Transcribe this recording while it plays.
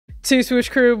Swoosh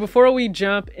crew, before we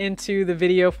jump into the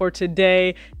video for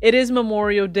today, it is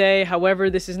Memorial Day. However,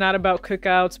 this is not about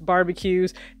cookouts,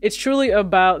 barbecues. It's truly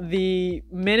about the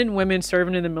men and women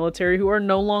serving in the military who are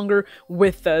no longer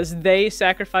with us. They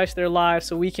sacrificed their lives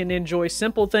so we can enjoy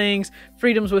simple things,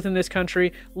 freedoms within this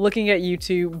country, looking at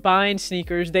YouTube, buying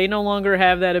sneakers. They no longer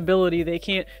have that ability. They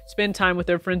can't spend time with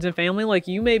their friends and family like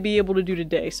you may be able to do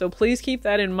today. So please keep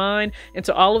that in mind. And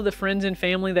to all of the friends and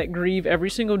family that grieve every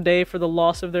single day for the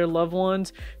loss of their loved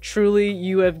ones, truly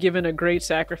you have given a great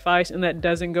sacrifice, and that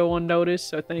doesn't go unnoticed,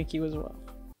 so thank you as well.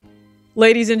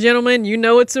 Ladies and gentlemen, you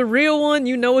know it's a real one.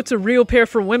 You know it's a real pair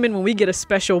for women when we get a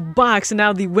special box.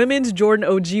 Now, the women's Jordan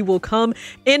OG will come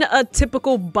in a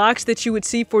typical box that you would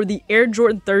see for the Air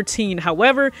Jordan 13.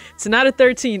 However, it's not a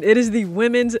 13. It is the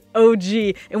women's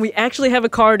OG. And we actually have a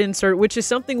card insert, which is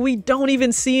something we don't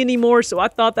even see anymore. So I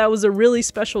thought that was a really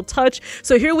special touch.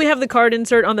 So here we have the card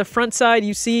insert. On the front side,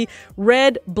 you see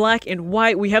red, black, and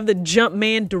white. We have the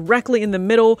Jumpman directly in the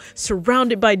middle,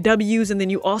 surrounded by W's. And then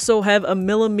you also have a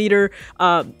millimeter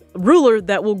ruler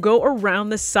that will go around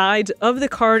the sides of the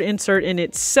card insert in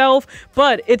itself.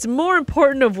 But it's more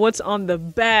important of what's on the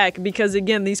back, because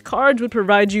again, these cards would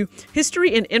provide you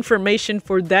history and information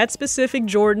for that specific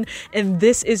Jordan, and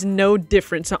this is no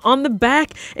different. So on the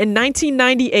back, in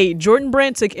 1998, Jordan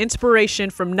Brand took inspiration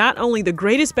from not only the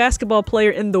greatest basketball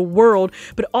player in the world,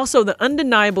 but also the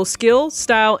undeniable skill,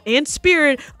 style, and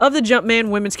spirit of the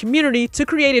Jumpman women's community to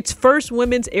create its first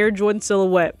women's Air Jordan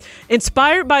silhouette.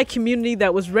 Inspired by a community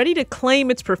that was ready to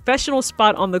claim its professional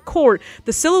spot on the court,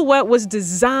 the silhouette was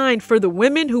designed for the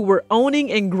women who were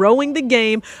owning and growing the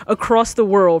game across the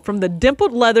world. From the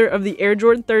dimpled leather of the Air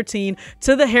Jordan 13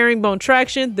 to the herringbone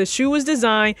traction, the shoe was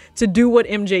designed to do what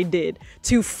MJ did,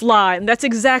 to fly. And that's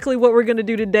exactly what we're going to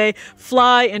do today,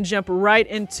 fly and jump right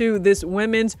into this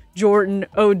women's Jordan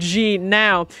OG.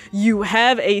 Now, you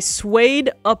have a suede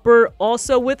upper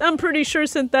also with, I'm pretty sure,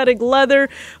 synthetic leather,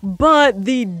 but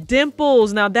the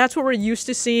dimples, now that's what we're used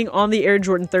to seeing on the Air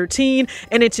Jordan 13,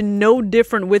 and it's no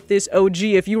different with this OG.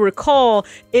 If you recall,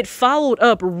 it followed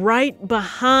up right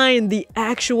behind the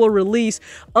actual release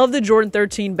of the Jordan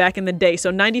 13 back in the day.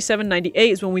 So 97,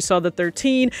 98 is when we saw the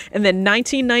 13, and then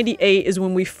 1998 is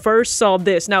when we first saw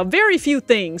this. Now, very few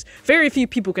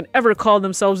people can ever call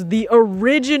themselves the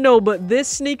original, but this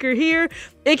sneaker here,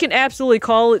 it can absolutely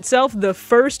call itself the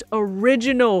first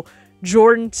original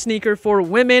Jordan sneaker for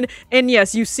women. And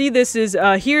yes, you see this is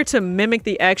here to mimic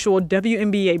the actual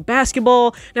WNBA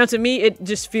basketball. Now, to me, it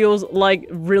just feels like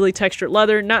really textured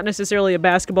leather, not necessarily a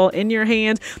basketball in your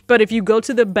hands. But if you go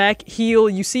to the back heel,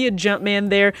 you see a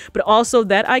Jumpman there, but also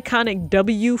that iconic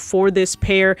W for this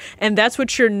pair. And that's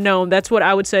what you're known. That's what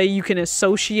I would say you can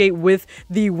associate with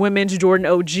the women's Jordan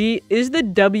OG, is the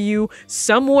W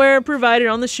somewhere provided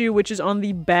on the shoe, which is on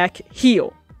the back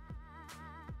heel.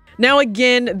 Now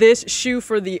again, this shoe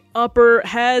for the upper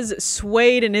has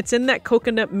suede, and it's in that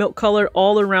coconut milk color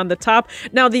all around the top.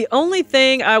 Now, the only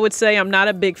thing I would say I'm not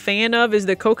a big fan of is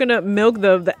the coconut milk,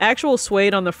 the actual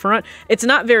suede on the front. It's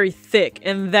not very thick,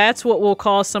 and that's what will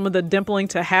cause some of the dimpling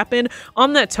to happen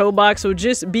on that toe box, so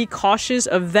just be cautious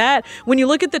of that. When you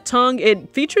look at the tongue,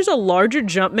 it features a larger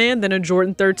Jumpman than a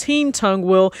Jordan 13 tongue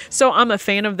will, so I'm a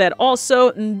fan of that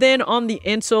also. And then on the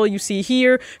insole, you see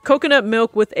here, coconut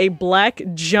milk with a black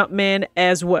Jumpman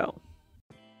as well.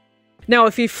 Now,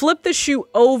 if you flip the shoe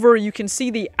over, you can see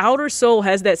the outer sole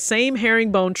has that same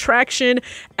herringbone traction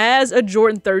as a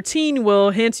Jordan 13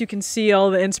 will, hence you can see all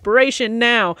the inspiration.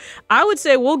 Now, I would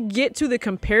say we'll get to the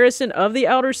comparison of the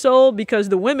outer sole because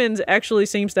the women's actually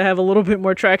seems to have a little bit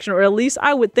more traction, or at least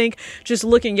I would think just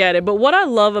looking at it. But what I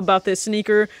love about this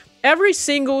sneaker, every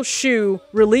single shoe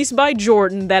released by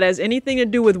Jordan that has anything to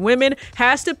do with women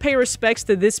has to pay respects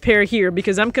to this pair here,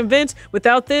 because I'm convinced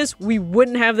without this, we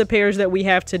wouldn't have the pairs that we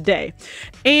have today.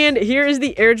 And here is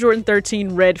the Air Jordan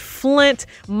 13 Red Flint,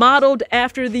 modeled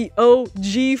after the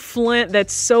OG Flint that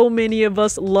so many of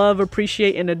us love,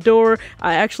 appreciate, and adore.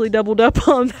 I actually doubled up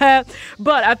on that,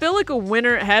 but I feel like a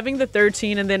winner having the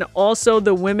 13 and then also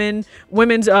the women's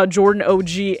Jordan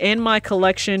OG in my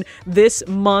collection this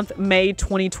month, May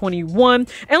 2021. And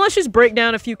let's just break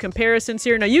down a few comparisons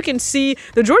here. Now, you can see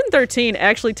the Jordan 13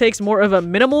 actually takes more of a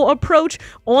minimal approach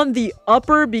on the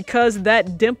upper because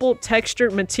that dimpled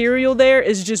textured material there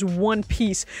is just one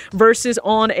piece, versus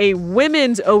on a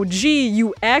women's OG,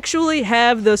 you actually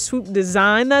have the swoop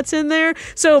design that's in there.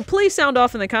 So please sound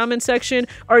off in the comment section.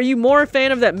 Are you more a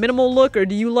fan of that minimal look, or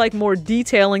do you like more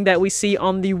detailing that we see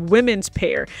on the women's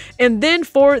pair? And then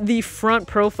for the front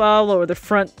profile, or the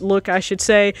front look, I should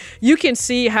say, you can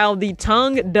see how how the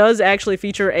tongue does actually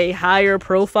feature a higher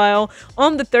profile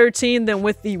on the 13 than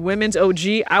with the women's OG.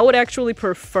 I would actually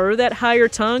prefer that higher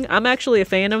tongue. I'm actually a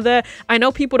fan of that. I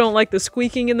know people don't like the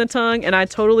squeaking in the tongue, and I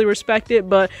totally respect it,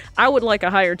 but I would like a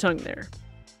higher tongue there.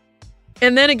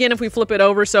 And then again, if we flip it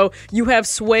over, so you have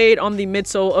suede on the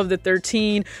midsole of the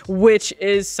 13, which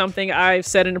is something I've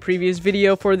said in a previous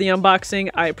video for the unboxing.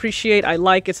 I appreciate, I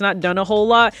like, it's not done a whole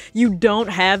lot. You don't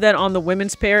have that on the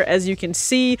women's pair, as you can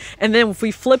see. And then if we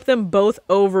flip them both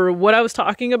over, what I was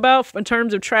talking about in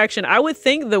terms of traction, I would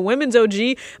think the women's OG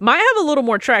might have a little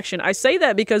more traction. I say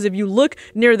that because if you look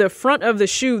near the front of the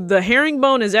shoe, the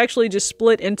herringbone is actually just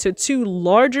split into 2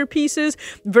 larger pieces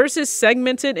versus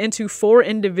segmented into 4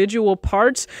 individual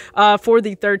parts for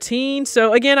the 13.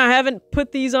 So again, I haven't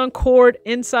put these on court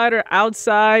inside or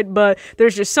outside, but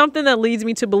there's just something that leads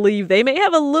me to believe they may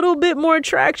have a little bit more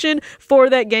traction for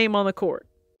that game on the court.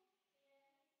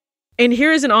 And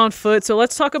here is an on foot. So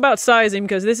let's talk about sizing,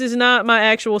 because this is not my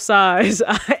actual size.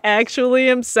 I actually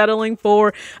am settling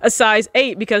for a size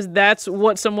 8 because that's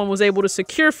what someone was able to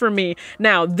secure for me.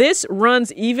 Now, this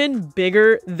runs even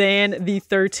bigger than the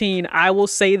 13. I will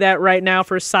say that right now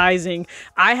for sizing.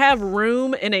 I have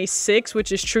room in a 6,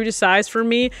 which is true to size for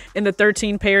me in the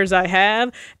 13 pairs I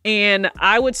have. And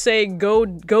I would say go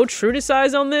true to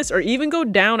size on this, or even go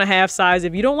down a half size.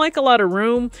 If you don't like a lot of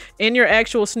room in your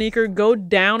actual sneaker, go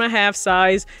down a half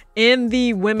size in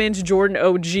the women's Jordan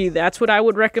OG. That's what I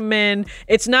would recommend.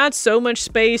 It's not so much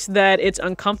space that it's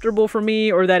uncomfortable for me,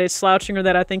 or that it's slouching, or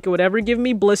that I think it would ever give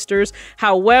me blisters.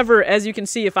 However, as you can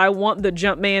see, if I want the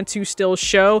Jumpman to still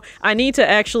show, I need to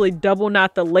actually double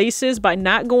knot the laces by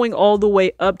not going all the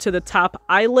way up to the top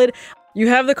eyelid. You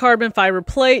have the carbon fiber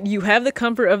plate, you have the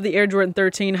comfort of the Air Jordan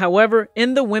 13. However,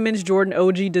 in the women's Jordan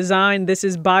OG design, this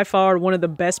is by far one of the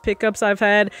best pickups I've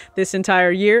had this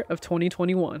entire year of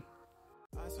 2021.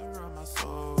 I surround my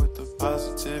soul with the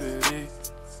positivity.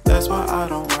 That's why I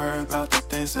don't worry about the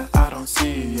things that I don't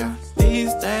see. Yeah.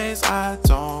 These days I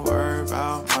don't worry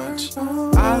about much.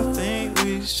 I think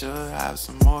we should have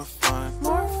some more fun.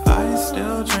 I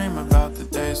still dream about the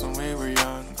days when we were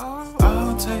young.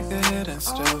 I'll take a hit and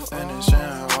still finish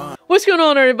in one. What's going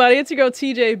on, everybody? It's your girl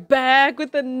TJ, back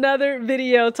with another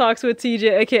video. Talks with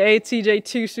TJ, aka TJ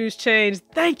Two Shoes Changed.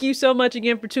 Thank you so much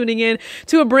again for tuning in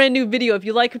to a brand new video. If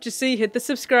you like what you see, hit the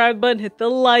subscribe button, hit the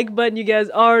like button. You guys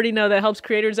already know that helps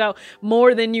creators out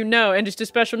more than you know. And just a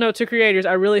special note to creators,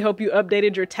 I really hope you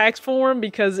updated your tax form,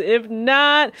 because if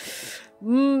not,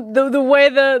 the way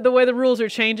the rules are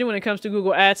changing when it comes to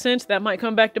Google AdSense, that might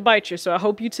come back to bite you. So I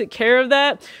hope you took care of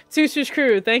that. Two Shoes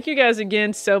crew, thank you guys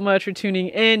again so much for tuning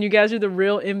in. You guys are the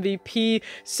real MVP.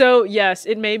 So yes,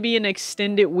 it may be an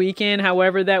extended weekend.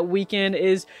 However, that weekend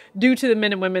is due to the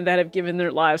men and women that have given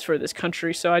their lives for this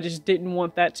country. So I just didn't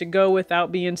want that to go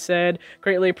without being said.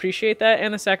 Greatly appreciate that,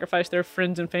 and the sacrifice their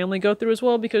friends and family go through as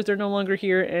well, because they're no longer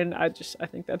here. And I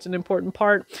think that's an important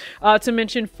part to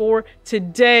mention for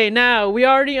today. Now, we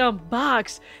already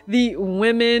unboxed the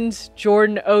women's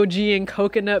Jordan OG in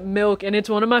coconut milk, and it's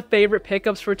one of my favorite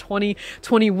pickups for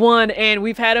 2021. And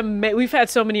we've had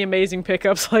so many amazing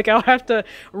pickups. Like, I'll have to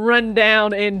run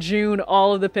down in June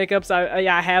all of the pickups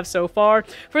I have so far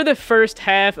for the first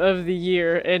half of the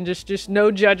year, and just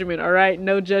no judgment, all right?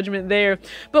 No judgment there.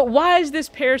 But why is this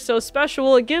pair so special?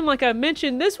 Well, again, like I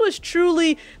mentioned, this was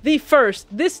truly the first.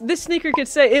 This sneaker could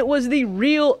say it was the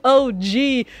real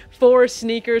OG for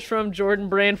sneakers from Jordan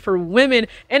Brand for women.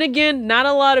 And again, not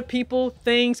a lot of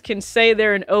things can say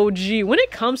they're an OG. When it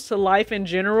comes to life in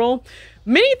general,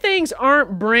 many things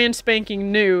aren't brand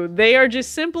spanking new. They are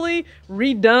just simply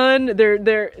redone.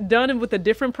 They're done with a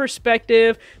different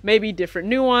perspective, maybe different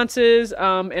nuances,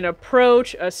 an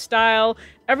approach, a style.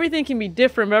 Everything can be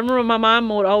different. I remember my mom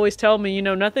would always tell me, you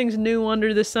know, nothing's new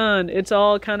under the sun. It's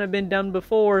all kind of been done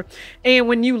before. And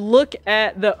when you look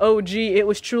at the OG, it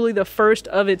was truly the first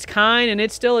of its kind, and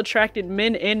it still attracted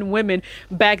men and women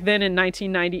back then in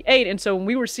 1998. And so when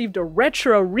we received a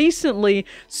retro recently,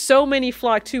 so many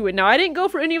flocked to it. Now, I didn't go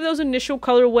for any of those initial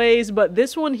colorways, but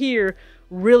this one here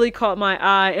really caught my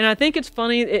eye. And I think it's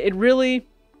funny. It really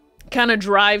kind of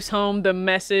drives home the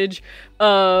message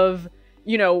of,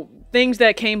 you know, things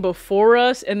that came before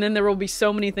us, and then there will be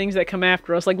so many things that come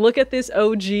after us. Like, look at this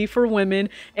OG for women,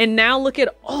 and now look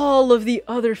at all of the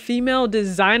other female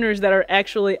designers that are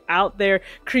actually out there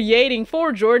creating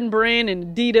for Jordan Brand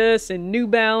and Adidas and New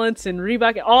Balance and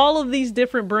Reebok. All of these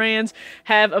different brands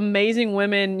have amazing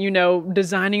women, you know,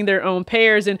 designing their own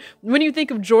pairs. And when you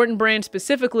think of Jordan Brand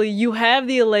specifically, you have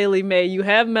the Aleli May, you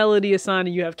have Melody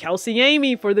Asani, you have Kelsey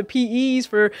Amy for the PEs,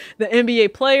 for the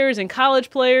NBA players and college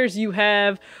players. You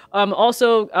have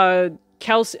also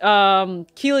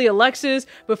Keely Alexis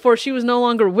before she was no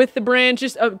longer with the brand,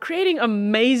 just creating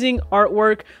amazing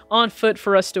artwork on foot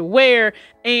for us to wear.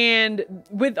 And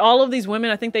with all of these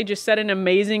women, I think they just set an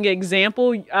amazing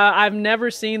example. I've never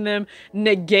seen them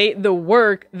negate the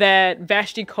work that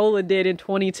Vashti Kola did in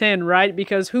 2010, right?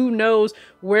 Because who knows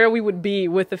where we would be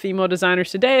with the female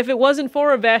designers today if it wasn't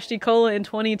for Vashti Kola in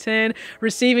 2010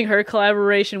 receiving her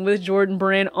collaboration with Jordan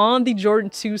Brand on the Jordan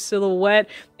 2 silhouette.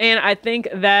 And I think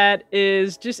that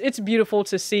is just, it's beautiful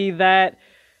to see that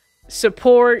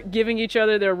support, giving each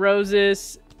other their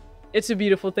roses. It's a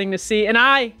beautiful thing to see. And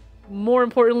I, more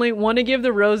importantly, want to give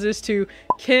the roses to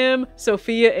Kim,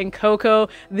 Sophia, and Coco.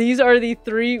 These are the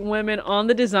 3 women on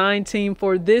the design team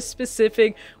for this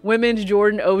specific women's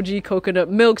Jordan OG coconut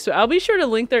milk. So I'll be sure to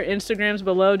link their Instagrams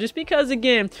below, just because,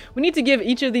 again, we need to give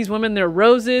each of these women their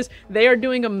roses. They are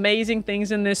doing amazing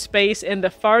things in this space, and the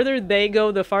farther they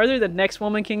go, the farther the next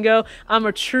woman can go. I'm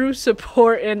a true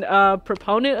support and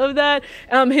proponent of that.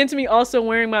 Hence me also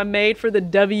wearing my Made for the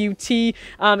WT.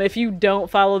 If you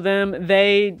don't follow them,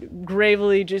 they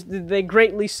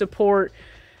greatly support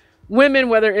women,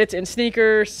 whether it's in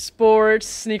sneakers, sports,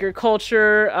 sneaker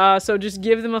culture. So just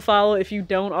give them a follow if you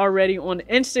don't already on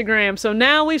Instagram. So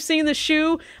now we've seen the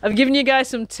shoe. I've given you guys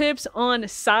some tips on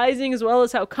sizing as well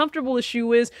as how comfortable the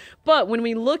shoe is. But when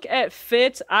we look at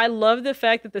fit, I love the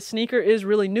fact that the sneaker is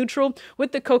really neutral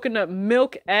with the coconut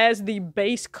milk as the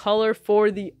base color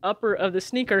for the upper of the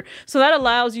sneaker. So that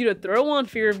allows you to throw on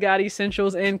Fear of God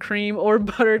Essentials and cream or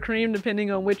buttercream,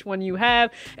 depending on which one you have.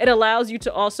 It allows you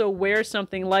to also wear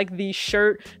something like the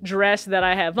shirt dress that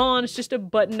I have on. It's just a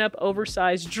button-up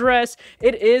oversized dress.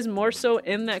 It is more so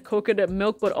in that coconut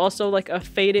milk, but also like a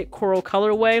faded coral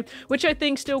colorway, which I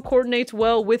think still coordinates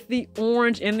well with the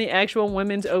orange in the actual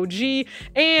women's OG.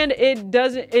 And it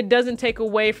doesn't take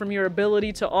away from your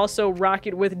ability to also rock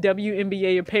it with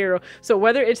WNBA apparel. So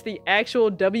whether it's the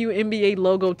actual WNBA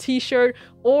logo t-shirt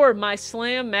or my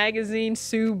Slam Magazine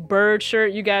Sue Bird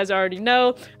shirt, you guys already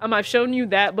know. I've shown you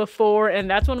that before, and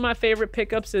that's one of my favorite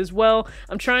pickups as well.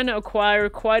 I'm trying to acquire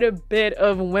quite a bit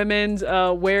of women's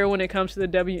wear when it comes to the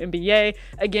WNBA.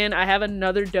 Again, I have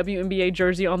another WNBA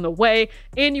jersey on the way,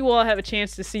 and you all have a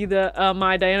chance to see the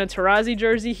my Diana Taurasi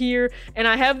jersey here. And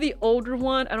I have the older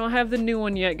one. I don't have the new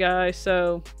one yet, guys,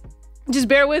 so just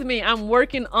bear with me. I'm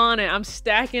working on it. I'm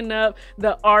stacking up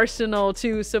the arsenal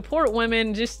to support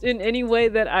women just in any way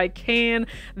that I can.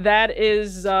 That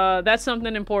is that's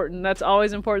something important. That's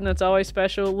always important. That's always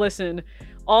special. Listen,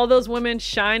 all those women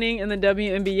shining in the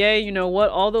WNBA, you know what?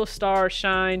 All those stars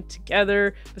shine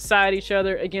together, beside each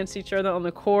other, against each other on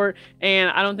the court,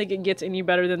 and I don't think it gets any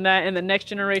better than that. And the next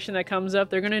generation that comes up,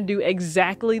 they're going to do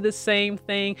exactly the same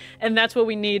thing, and that's what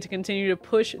we need to continue to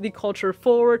push the culture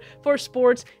forward for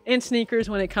sports and sneakers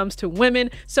when it comes to women.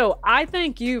 So I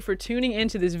thank you for tuning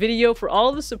into this video, for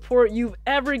all the support you've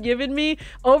ever given me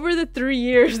over the 3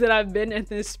 years that I've been in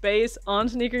this space on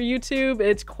sneaker YouTube.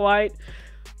 It's quite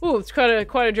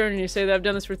a journey to say that I've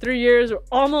done this for 3 years. We're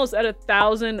almost at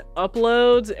 1,000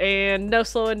 uploads, and no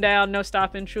slowing down, no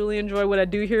stopping. Truly enjoy what I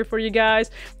do here for you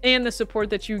guys and the support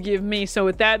that you give me. So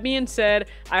with that being said,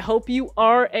 I hope you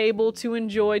are able to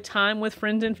enjoy time with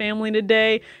friends and family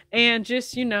today, and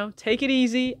just, you know, take it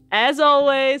easy. As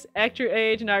always, act your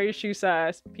age, not your shoe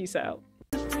size. Peace out.